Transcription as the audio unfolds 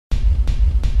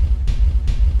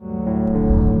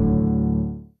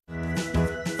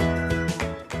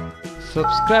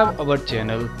Subscribe our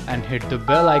channel and hit the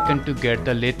bell icon to get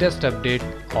the latest update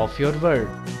of your world.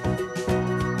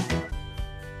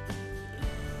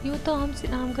 यूँ तो हम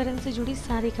नामकरण से जुड़ी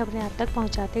सारी खबरें आप तक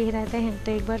पहुंचाते ही रहते हैं,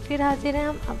 तो एक बार फिर हाजिर हैं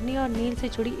हम अवनी और नील से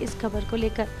जुड़ी इस खबर को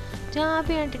लेकर, जहां आप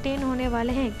भी एंटरटेन होने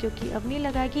वाले हैं क्योंकि अवनी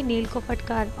लगाएगी नील को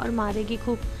फटकार और मारेगी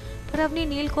खूब। पर अवनी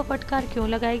नील को फटकार क्यों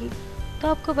लगाएगी, तो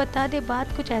आपको बता दे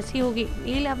बात कुछ ऐसी होगी।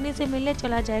 नील अवनी से मिलने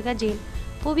चला जाएगा जेल,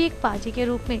 वो भी एक पाजी के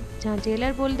रूप में, जहाँ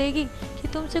जेलर बोल देगी कि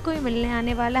तुमसे कोई मिलने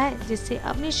आने वाला है, जिससे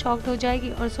अवनी शॉक्ड हो जाएगी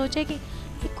और सोचेगी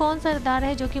कि कौन सरदार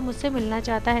है जो कि मुझसे मिलना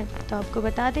चाहता है। तो आपको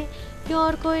बता दें कि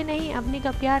और कोई नहीं अवनी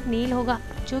का प्यार नील होगा,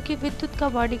 जो कि विद्युत का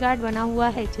बॉडीगार्ड बना हुआ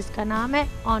है, जिसका नाम है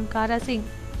नामकारा सिंह।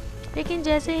 लेकिन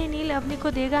जैसे ही नील अवनी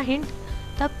को देगा हिंट,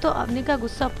 तब तो अवनी का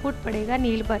गुस्सा फूट पड़ेगा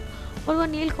नील पर और वो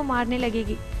नील को मारने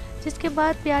लगेगी, जिसके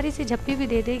बाद प्यारी सी झप्पी भी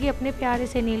दे देगी अपने प्यारे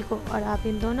से नील को। और आप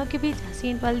इन दोनों के बीच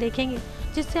हसीन पल देखेंगे,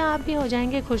 जिससे आप भी हो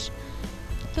जाएंगे खुश,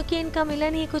 क्योंकि इनका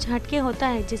मिलन ही कुछ हटके होता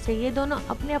है, जिससे ये दोनों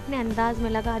अपने अपने अंदाज में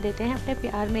लगा देते हैं अपने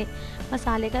प्यार में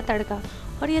मसाले का तड़का।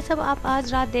 और ये सब आप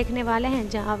आज रात देखने वाले हैं,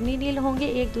 जहां अवनी नील होंगे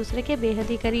एक दूसरे के बेहद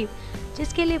ही करीब।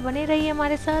 जिसके लिए बने रहिए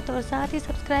हमारे साथ और साथ ही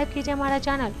सब्सक्राइब कीजिए हमारा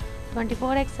चैनल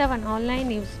 24/7 ऑनलाइन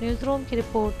न्यूज़ रूम की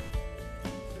report.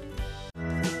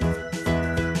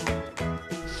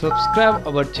 Subscribe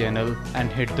our channel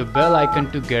and hit the bell icon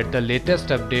to get the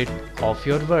latest update of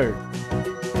your world.